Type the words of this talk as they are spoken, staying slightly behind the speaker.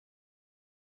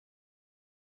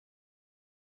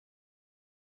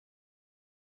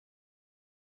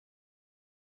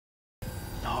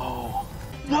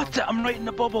What? I'm right in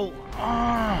the bubble.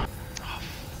 Oh.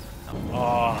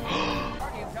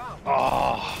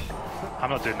 Oh. I'm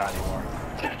not doing that anymore.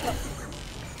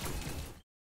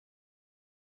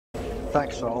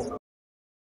 Thanks, Saul.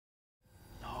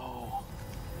 No.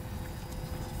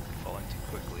 Falling too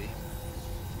quickly.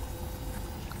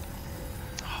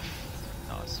 Oh,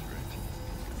 no, that's rude.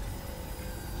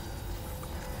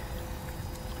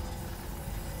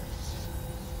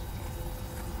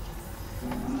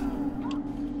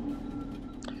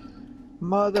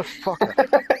 Motherfucker.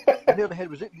 Near the head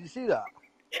was it? Did you see that?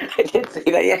 I did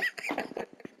see that, yeah.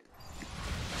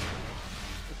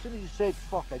 As soon as you said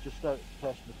fuck, I just started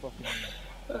pressing the fucking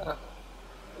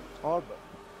orbit.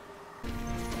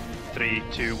 3,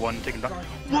 2, 1, take him down.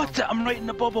 What? I'm right in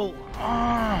the bubble. Oh.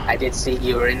 I did see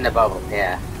you were in the bubble,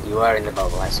 yeah. You were in the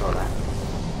bubble, I saw that.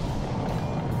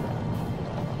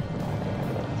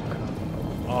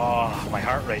 Oh, my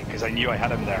heart rate, because I knew I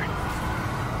had him there.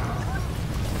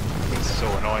 It's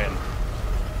so annoying.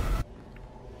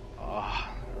 Oh,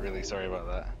 really sorry about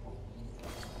that.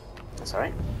 That's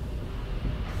alright.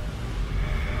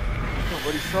 Don't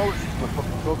worry, Saul, it's just my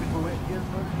fucking trophy for waiting here,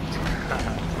 man.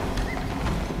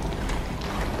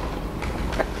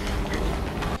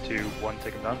 2, 1,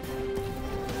 take him down.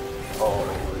 Oh,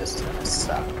 this is gonna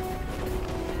suck.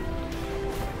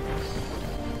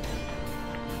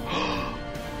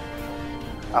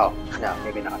 Oh, no,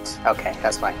 maybe not. Okay,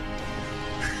 that's fine.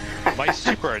 My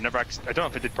super, I don't know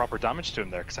if it did proper damage to him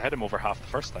there, because I had him over half the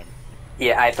first time.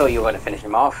 Yeah, I thought you were going to finish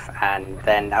him off, and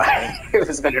then it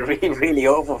was going to be really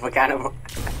awful for Cannibal.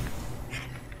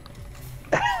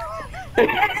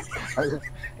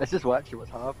 It's just watching what's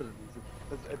happening.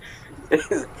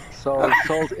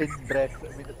 Saul's in breath.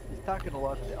 I mean, he's taking a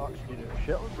lot of the oxygen out of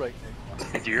Shetland right now.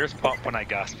 Did your ears pop when I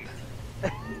gasped?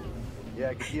 Yeah,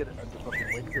 I could hear it at the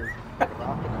fucking window.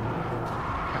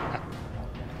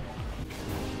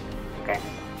 Okay.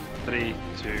 3,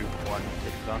 2, 1,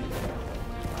 take it down.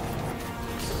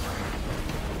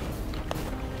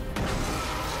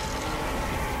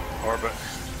 Orbit.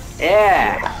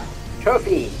 Yeah!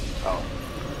 Trophy! Oh.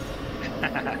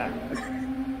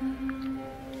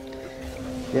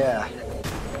 Yeah.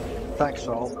 Thanks,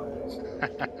 Saul.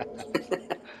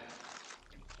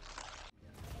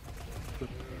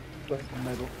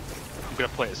 I'm gonna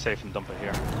play it safe and dump it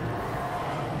here.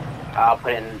 I'll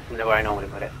put it in where I normally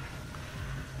put it.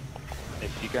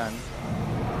 If you can.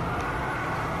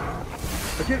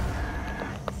 Okay.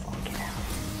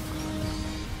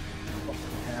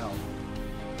 Fucking hell.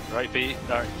 Right, B.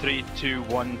 3, 2,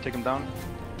 1, take him down.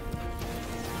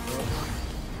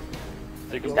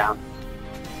 He's down.